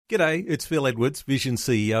G'day, it's Phil Edwards, Vision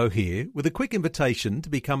CEO here, with a quick invitation to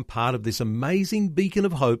become part of this amazing beacon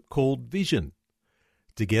of hope called Vision.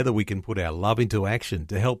 Together we can put our love into action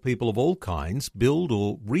to help people of all kinds build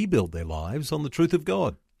or rebuild their lives on the truth of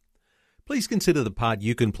God. Please consider the part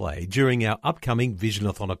you can play during our upcoming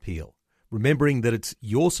Visionathon appeal, remembering that it's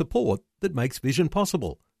your support that makes Vision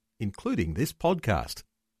possible, including this podcast.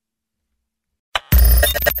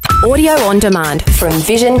 Audio on demand from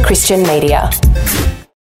Vision Christian Media.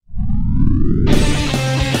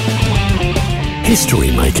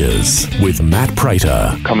 History Makers with Matt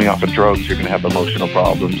Prater. Coming off of drugs, you're going to have emotional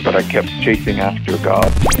problems, but I kept chasing after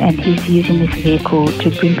God. And he's using this vehicle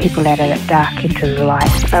to bring people out of that dark into the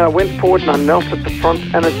light. And I went forward and I knelt at the front,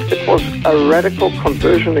 and it was a radical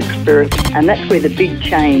conversion experience. And that's where the big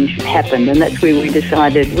change happened, and that's where we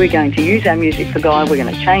decided we're going to use our music for God, we're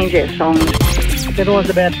going to change our songs. When I was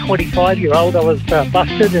about 25-year-old, I was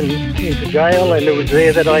busted and into jail, and it was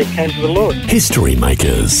there that I came to the Lord. History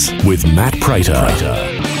Makers with Matt Prater.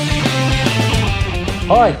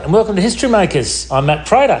 Hi, and welcome to History Makers. I'm Matt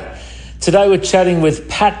Prater. Today we're chatting with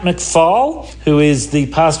Pat McFall, who is the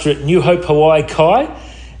pastor at New Hope Hawaii Kai,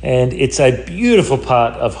 and it's a beautiful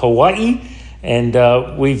part of Hawaii. And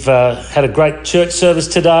we've had a great church service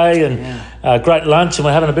today and great lunch, and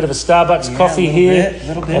we're having a bit of a Starbucks coffee here.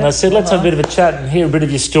 And I said, let's have a bit of a chat and hear a bit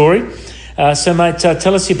of your story. So, mate,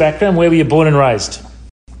 tell us your background. Where were you born and raised?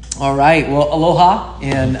 All right. Well, aloha,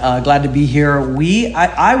 and glad to be here.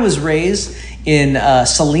 I was raised in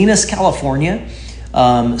Salinas, California,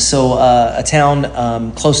 a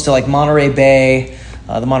town close to like Monterey Bay,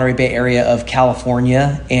 the Monterey Bay area of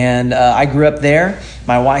California, and I grew up there.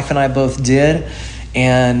 My wife and I both did,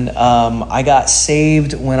 and I got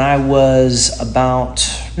saved when I was about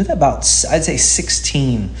I'd say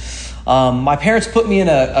 16. My parents put me in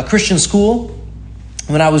a Christian school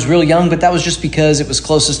when I was real young, but that was just because it was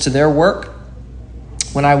closest to their work.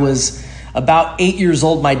 When I was about 8 years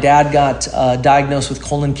old, my dad got diagnosed with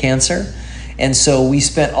colon cancer, and so we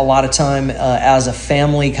spent a lot of time as a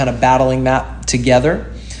family kind of battling that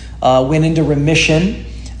together. Went into remission,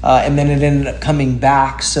 and then it ended up coming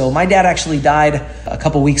back. So my dad actually died a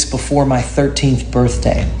couple weeks before my 13th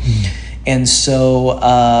birthday. And so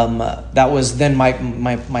that was then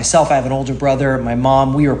myself. I have an older brother, my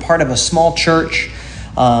mom. We were part of a small church,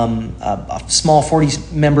 a small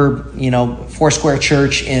 40-member, Foursquare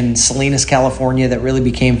church in Salinas, California, that really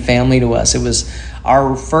became family to us. It was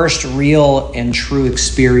our first real and true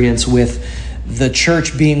experience with the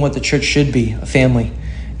church being what the church should be, a family,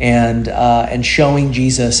 and showing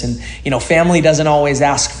Jesus. And, family doesn't always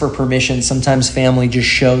ask for permission. Sometimes family just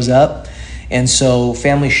shows up. And so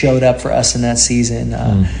family showed up for us in that season.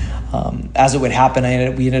 As it would happen,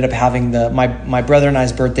 we ended up having my brother and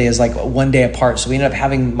I's birthday is like one day apart. So we ended up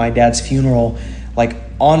having my dad's funeral like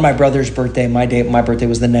on my brother's birthday. My birthday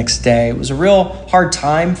was the next day. It was a real hard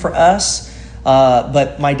time for us.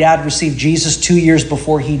 But my dad received Jesus 2 years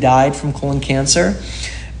before he died from colon cancer,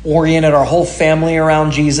 oriented our whole family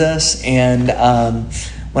around Jesus. And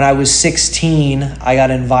when I was 16, I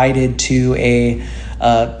got invited to a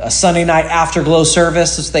Sunday night afterglow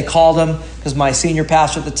service, as they called them, because my senior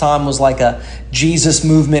pastor at the time was like a Jesus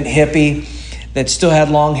movement hippie that still had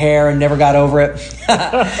long hair and never got over it,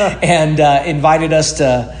 and invited us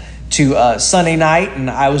to Sunday night, and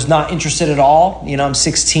I was not interested at all. I'm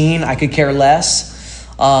 16, I could care less.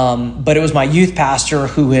 But it was my youth pastor,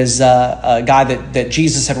 who is a guy that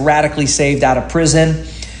Jesus had radically saved out of prison,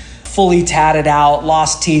 fully tatted out,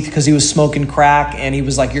 lost teeth because he was smoking crack. And he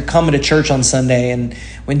was like, "You're coming to church on Sunday." And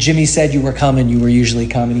when Jimmy said you were coming, you were usually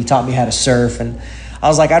coming. He taught me how to surf. And I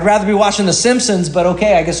was like, I'd rather be watching The Simpsons, but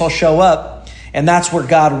okay, I guess I'll show up. And that's where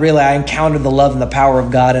I encountered the love and the power of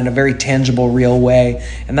God in a very tangible, real way.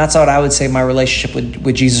 And that's what I would say my relationship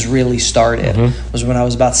with Jesus really started, was when I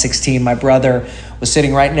was about 16. My brother was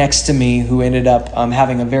sitting right next to me, who ended up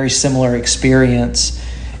having a very similar experience.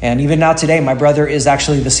 And even now today, my brother is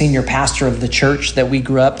actually the senior pastor of the church that we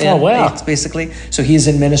grew up in. Oh, wow. Basically. So he's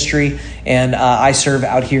in ministry, and I serve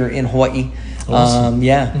out here in Hawaii. Awesome.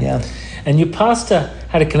 And your pastor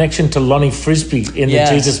had a connection to Lonnie Frisbee in the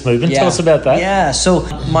Jesus movement. Tell us about that. Yeah, so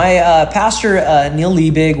my pastor, Neil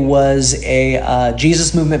Liebig, was a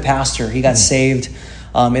Jesus movement pastor. He got saved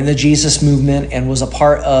in the Jesus movement and was a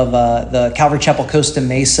part of the Calvary Chapel Costa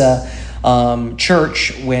Mesa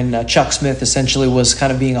church when Chuck Smith essentially was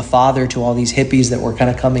kind of being a father to all these hippies that were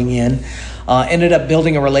kind of coming in. Ended up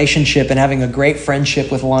building a relationship and having a great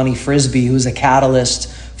friendship with Lonnie Frisbee, who was a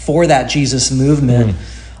catalyst for that Jesus movement.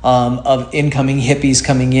 Of incoming hippies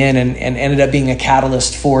coming in, and ended up being a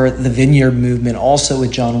catalyst for the Vineyard movement, also with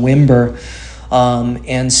John Wimber.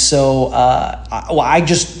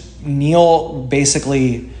 Neil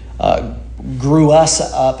basically grew us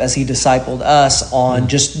up as he discipled us on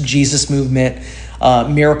just Jesus movement,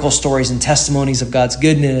 miracle stories and testimonies of God's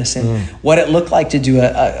goodness, and what it looked like to do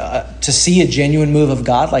to see a genuine move of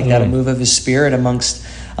God like that, a move of His Spirit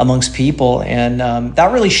amongst people, and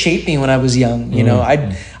that really shaped me when I was young. You know,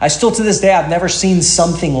 I still to this day I've never seen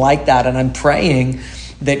something like that, and I'm praying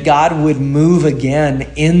that God would move again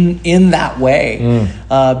in that way,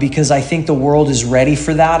 because I think the world is ready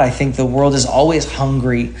for that. I think the world is always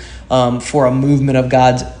hungry for a movement of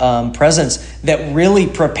God's presence that really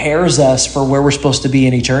prepares us for where we're supposed to be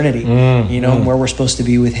in eternity, and where we're supposed to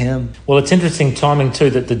be with Him. Well, it's interesting timing too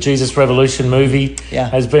that the Jesus Revolution movie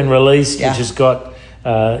has been released, which has got,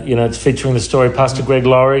 it's featuring the story of Pastor Greg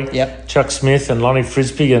Laurie, Chuck Smith and Lonnie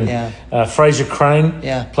Frisbee, and Fraser Crane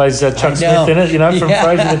plays Chuck Smith in it, from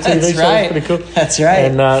Fraser the TV, so it's pretty cool. That's right.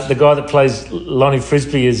 And the guy that plays Lonnie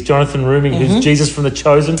Frisbee is Jonathan Roumie, who's Jesus from The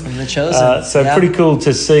Chosen. Pretty cool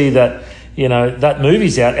to see that, that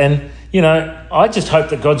movie's out. And, I just hope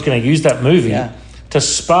that God's going to use that movie to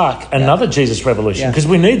spark another Jesus Revolution, because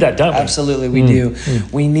we need that, don't we? Absolutely, we do.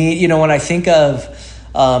 We need, when I think of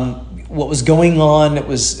what was going on, it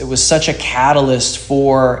was such a catalyst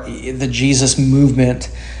for the Jesus movement.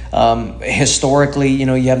 Historically,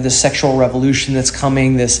 you have this sexual revolution that's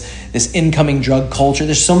coming, this incoming drug culture.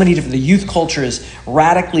 There's so many different, the youth culture is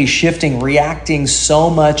radically shifting, reacting so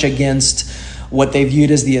much against what they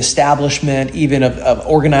viewed as the establishment, even of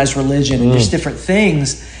organized religion and just different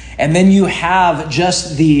things. And then you have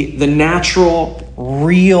just the natural,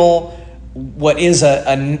 real, what is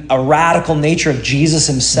a radical nature of Jesus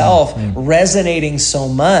Himself resonating so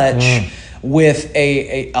much with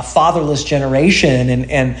a fatherless generation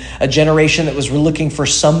and a generation that was looking for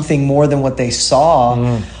something more than what they saw.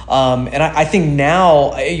 And I think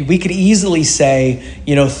now we could easily say,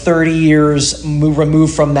 30 years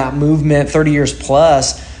removed from that movement, 30 years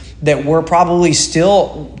plus, that we're probably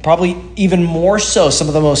even more so, some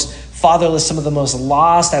of the most fatherless, some of the most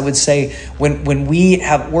lost. I would say when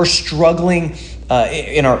we're struggling,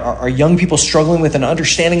 in our young people struggling with an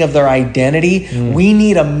understanding of their identity, we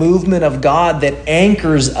need a movement of God that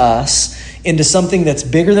anchors us into something that's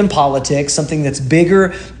bigger than politics, something that's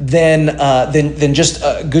bigger than just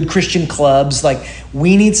good Christian clubs. Like,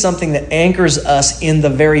 we need something that anchors us in the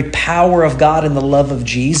very power of God and the love of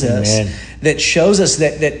Jesus. Amen. That shows us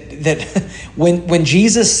that when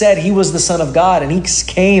Jesus said He was the Son of God and He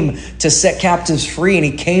came to set captives free and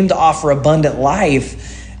He came to offer abundant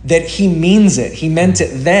life, that He means it. He meant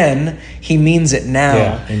it then. He means it now.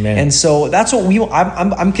 Yeah, amen. And so that's what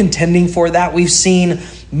I'm contending for. That we've seen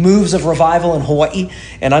moves of revival in Hawaii,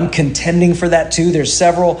 and I'm contending for that too. There's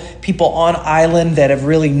several people on island that have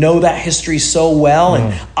really know that history so well,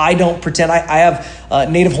 and I don't pretend. I have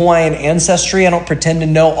Native Hawaiian ancestry. I don't pretend to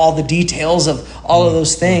know all the details of all of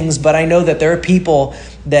those things, but I know that there are people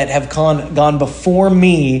that have gone before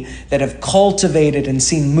me that have cultivated and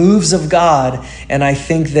seen moves of God, and I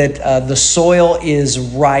think that the soil is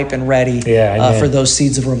ripe and ready for those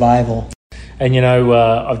seeds of revival. And,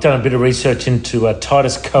 I've done a bit of research into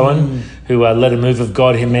Titus Cohen, who led a move of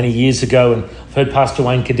God here many years ago, and I've heard Pastor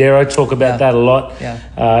Wayne Cadero talk about that a lot.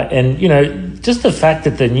 And, just the fact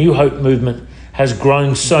that the New Hope movement has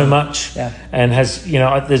grown so much and has,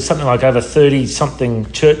 there's something like over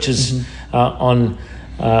 30-something churches on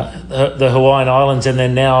the Hawaiian Islands, and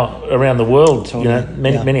then now around the world,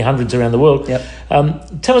 many hundreds around the world.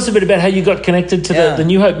 Tell us a bit about how you got connected to the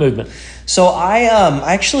New Hope movement. So I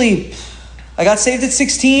got saved at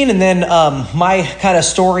 16, and then my kind of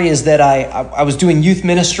story is that I was doing youth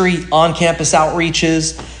ministry, on-campus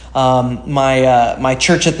outreaches. My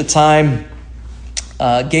church at the time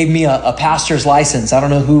gave me a pastor's license. I don't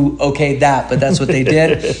know who okayed that, but that's what they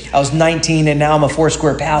did. I was 19, and now I'm a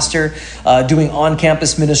Foursquare pastor, doing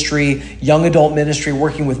on-campus ministry, young adult ministry,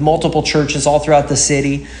 working with multiple churches all throughout the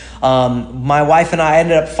city. My wife and I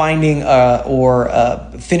ended up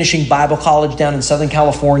finishing Bible college down in Southern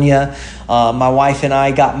California. My wife and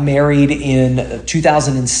I got married in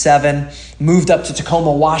 2007, moved up to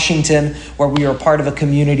Tacoma, Washington, where we were part of a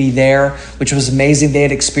community there, which was amazing. They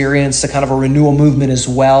had experienced a kind of a renewal movement as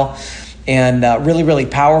well, and really, really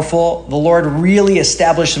powerful. The Lord really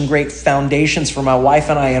established some great foundations for my wife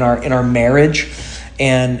and I in our marriage,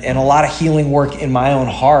 and a lot of healing work in my own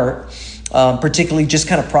heart. particularly just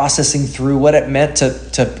kind of processing through what it meant to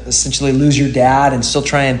essentially lose your dad and still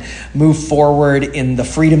try and move forward in the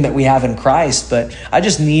freedom that we have in Christ. But I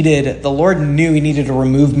just the Lord knew he needed to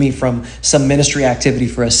remove me from some ministry activity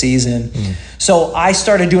for a season. So I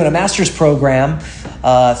started doing a master's program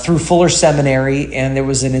through Fuller Seminary, and there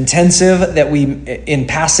was an intensive in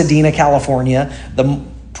Pasadena, California. The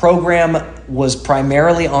program was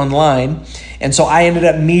primarily online. And so I ended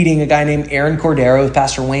up meeting a guy named Aaron Cordero,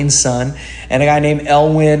 Pastor Wayne's son, and a guy named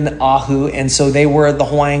Elwin Ahu. And so they were the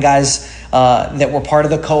Hawaiian guys that were part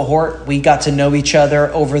of the cohort. We got to know each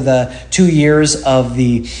other over the 2 years of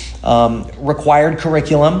the required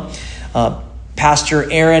curriculum.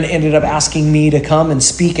 Pastor Aaron ended up asking me to come and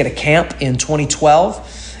speak at a camp in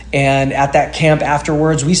 2012. And at that camp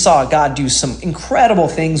afterwards, we saw God do some incredible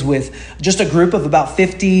things with just a group of about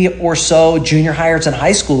 50 or so junior hires and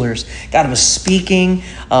high schoolers. God was speaking.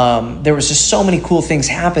 There was just so many cool things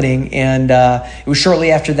happening. And it was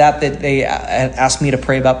shortly after that they asked me to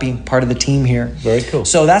pray about being part of the team here. Very cool.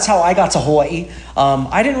 So that's how I got to Hawaii.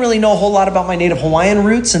 I didn't really know a whole lot about my native Hawaiian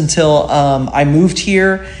roots until I moved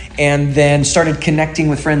here and then started connecting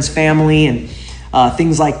with friends, family, and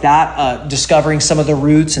things like that, discovering some of the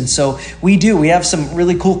roots. And so we have some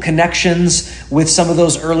really cool connections with some of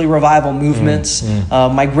those early revival movements.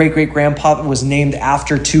 My great-great-grandpa was named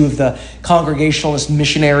after two of the Congregationalist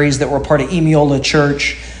missionaries that were part of Emiola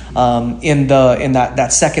Church in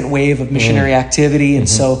that second wave of missionary activity. And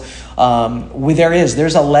so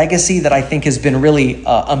there's a legacy that I think has been really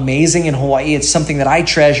amazing in Hawaii. It's something that I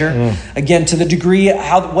treasure. Again, to the degree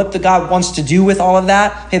what the God wants to do with all of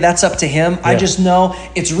that, hey, that's up to him. I just know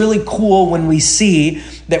it's really cool when we see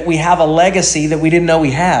that we have a legacy that we didn't know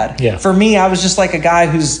we had. For me, I was just like a guy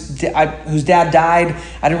whose dad died.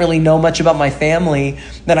 I didn't really know much about my family.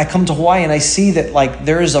 Then I come to Hawaii and I see that like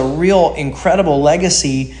there is a real incredible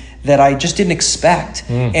legacy that I just didn't expect.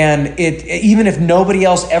 And even if nobody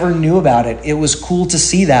else ever knew about it, it was cool to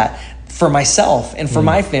see that for myself and for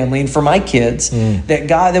my family and for my kids,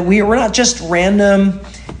 that we're not just random,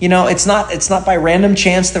 it's not by random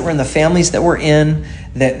chance that we're in the families that we're in,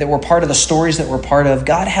 that we're part of the stories that we're part of.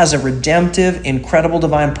 God has a redemptive, incredible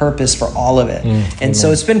divine purpose for all of it. And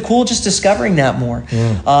so it's been cool just discovering that more.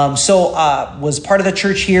 Was part of the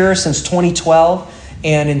church here since 2012.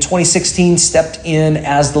 And in 2016, stepped in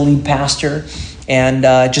as the lead pastor, and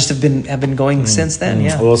just have been going since then.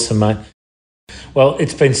 Awesome, mate. Well,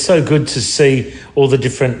 it's been so good to see all the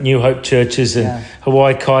different New Hope churches, and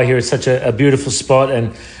Hawaii Kai here is such a beautiful spot.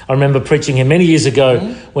 And I remember preaching here many years ago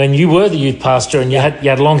when you were the youth pastor and you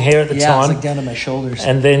had long hair at the time. Yeah, it was like down to my shoulders.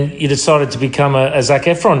 And then you decided to become a Zac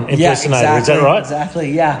Efron impersonator. Yeah, exactly, is that right?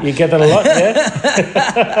 Exactly, yeah. You get that a lot,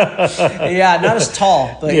 Yeah, not as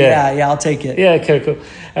tall, but yeah, I'll take it. Yeah, okay, cool.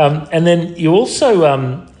 And then you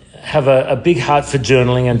also have a big heart for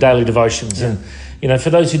journaling and daily devotions. And, for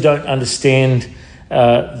those who don't understand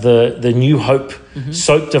the New Hope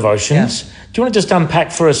soap devotions, do you want to just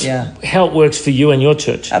unpack for us how it works for you and your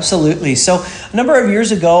church? Absolutely. So a number of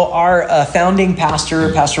years ago, our founding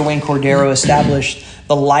pastor, Pastor Wayne Cordero, established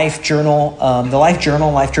the Life Journal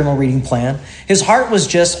reading plan. His heart was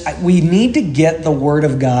just, we need to get the Word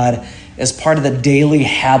of God as part of the daily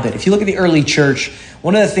habit. If you look at the early church,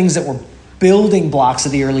 one of the things that were building blocks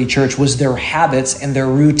of the early church was their habits and their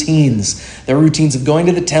routines. Their routines of going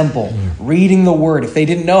to the temple, reading the Word. If they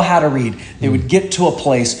didn't know how to read, they would get to a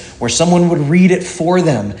place where someone would read it for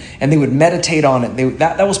them and they would meditate on it.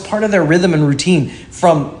 That was part of their rhythm and routine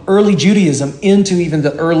from early Judaism into even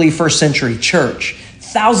the early first century church.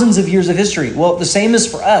 Thousands of years of history. Well, the same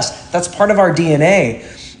is for us. That's part of our DNA.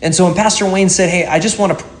 And so when Pastor Wayne said, hey, I just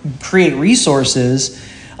want to create resources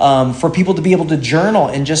for people to be able to journal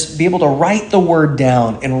and just be able to write the Word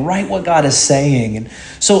down and write what God is saying. And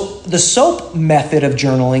so the SOAP method of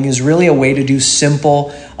journaling is really a way to do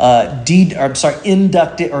simple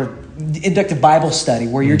inductive Bible study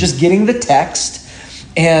where you're just getting the text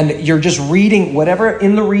and you're just reading whatever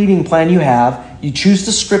in the reading plan you have. You choose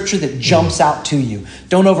the scripture that jumps out to you.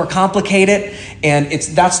 Don't overcomplicate it. And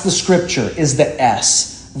that's the scripture is the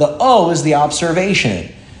S. The O is the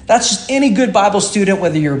observation. That's just any good Bible student,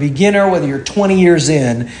 whether you're a beginner, whether you're 20 years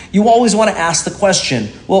in, you always want to ask the question,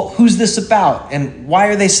 well, who's this about? And why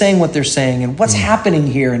are they saying what they're saying? And what's happening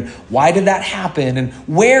here? And why did that happen? And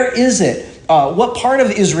where is it? What part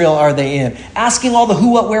of Israel are they in? Asking all the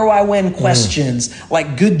who, what, where, why, when questions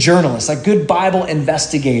like good journalists, like good Bible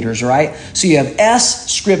investigators, right? So you have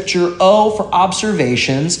S, scripture, O for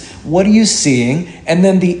observations. What are you seeing? And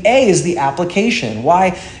then the A is the application.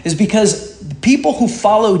 Why? Is because people who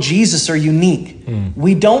follow Jesus are unique.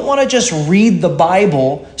 We don't want to just read the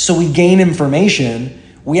Bible so we gain information.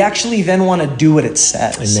 We actually then want to do what it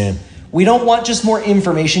says. Amen. We don't want just more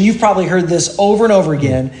information. You've probably heard this over and over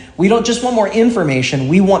again. We don't just want more information.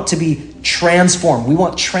 We want to be transformed. We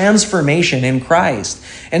want transformation in Christ.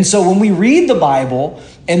 And so when we read the Bible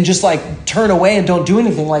and just like turn away and don't do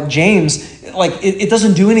anything like James, like it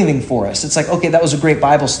doesn't do anything for us. It's like, okay, that was a great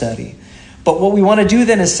Bible study. But what we want to do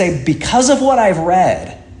then is say, because of what I've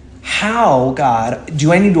read, how, God,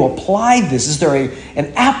 do I need to apply this? Is there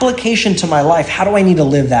an application to my life? How do I need to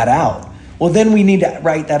live that out? Well, then we need to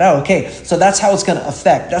write that out. Okay, so that's how it's going to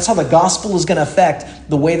affect. That's how the gospel is going to affect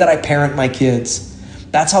the way that I parent my kids.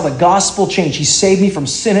 That's how the gospel changed. He saved me from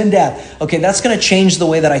sin and death. Okay, that's going to change the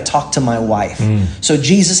way that I talk to my wife. So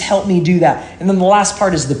Jesus, help me do that. And then the last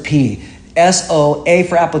part is the P. S-O, A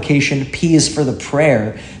for application, P is for the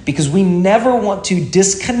prayer, because we never want to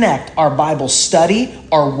disconnect our Bible study,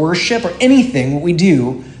 our worship, or anything what we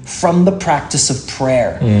do from the practice of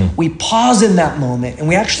prayer. We pause in that moment and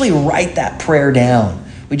we actually write that prayer down.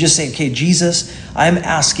 We just say, okay, Jesus, I'm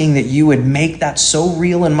asking that you would make that so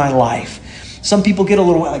real in my life. Some people get a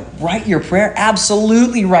little like, write your prayer?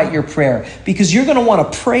 Absolutely write your prayer, because you're going to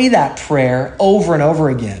want to pray that prayer over and over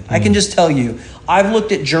again. I can just tell you, I've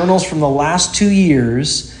looked at journals from the last 2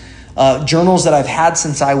 years, journals that I've had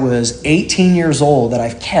since I was 18 years old that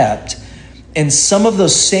I've kept, and some of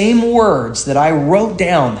those same words that I wrote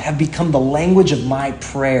down have become the language of my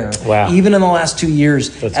prayer. Wow. Even in the last 2 years.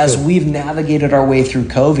 That's as good. We've navigated our way through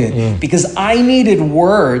COVID. Because I needed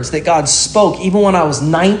words that God spoke even when I was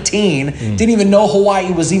 19. Didn't even know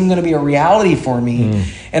Hawaii was even going to be a reality for me.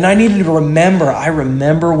 And I needed to remember. I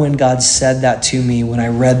remember when God said that to me, when I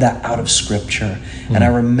read that out of Scripture. And I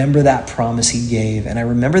remember that promise He gave. And I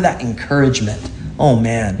remember that encouragement. Oh,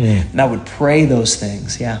 man. And I would pray those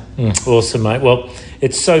things. Yeah. Awesome, mate. Well,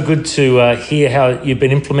 it's so good to hear how you've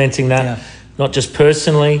been implementing that, not just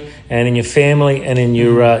personally and in your family and in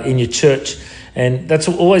your church. And that's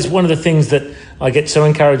always one of the things that I get so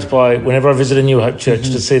encouraged by whenever I visit a New Hope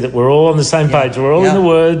church, to see that we're all on the same page. We're all in the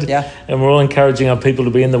Word, and we're all encouraging our people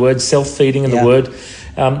to be in the Word, self-feeding in the Word.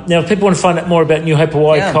 Now, if people want to find out more about New Hope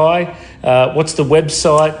Hawaii Kai, what's the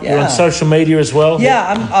website? You're on social media as well?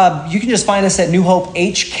 You can just find us at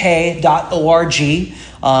newhopehk.org.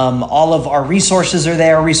 All of our resources are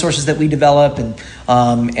there, resources that we develop and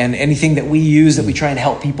anything that we use that we try and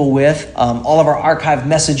help people with. All of our archived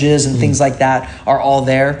messages and things like that are all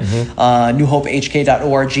there.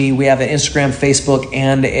 newhopehk.org. We have an Instagram, Facebook,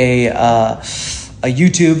 and a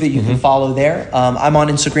YouTube that you can follow there. I'm on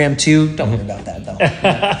Instagram too. Don't worry about that though.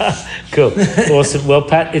 Cool. Awesome. Well,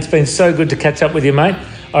 Pat, it's been so good to catch up with you, mate.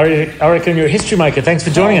 I reckon you're a history maker. Thanks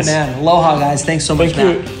for joining us. Man. Aloha, guys. Thanks so much,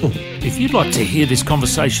 Matt. If you'd like to hear this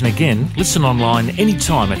conversation again, listen online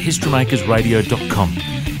anytime at historymakersradio.com.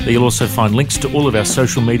 There you'll also find links to all of our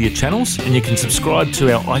social media channels, and you can subscribe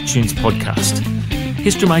to our iTunes podcast.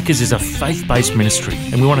 History Makers is a faith-based ministry,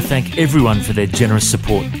 and we want to thank everyone for their generous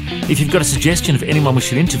support. If you've got a suggestion of anyone we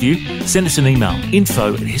should interview, send us an email,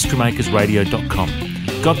 info@historymakersradio.com.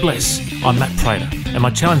 God bless. I'm Matt Prater, and my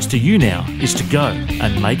challenge to you now is to go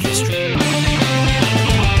and make history.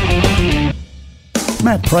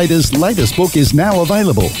 Matt Prater's latest book is now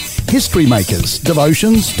available. History Makers,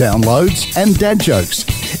 devotions, downloads, and dad jokes.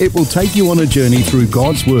 It will take you on a journey through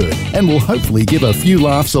God's Word and will hopefully give a few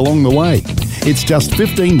laughs along the way. It's just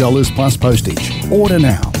 $15 plus postage. Order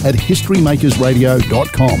now at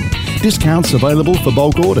historymakersradio.com. Discounts available for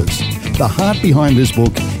bulk orders. The heart behind this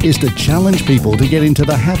book is to challenge people to get into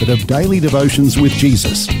the habit of daily devotions with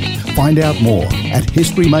Jesus. Find out more at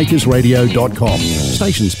historymakersradio.com.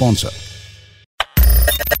 Station sponsor.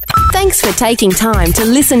 Thanks for taking time to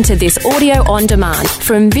listen to this audio on demand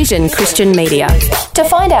from Vision Christian Media. To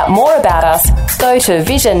find out more about us, go to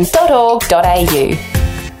vision.org.au.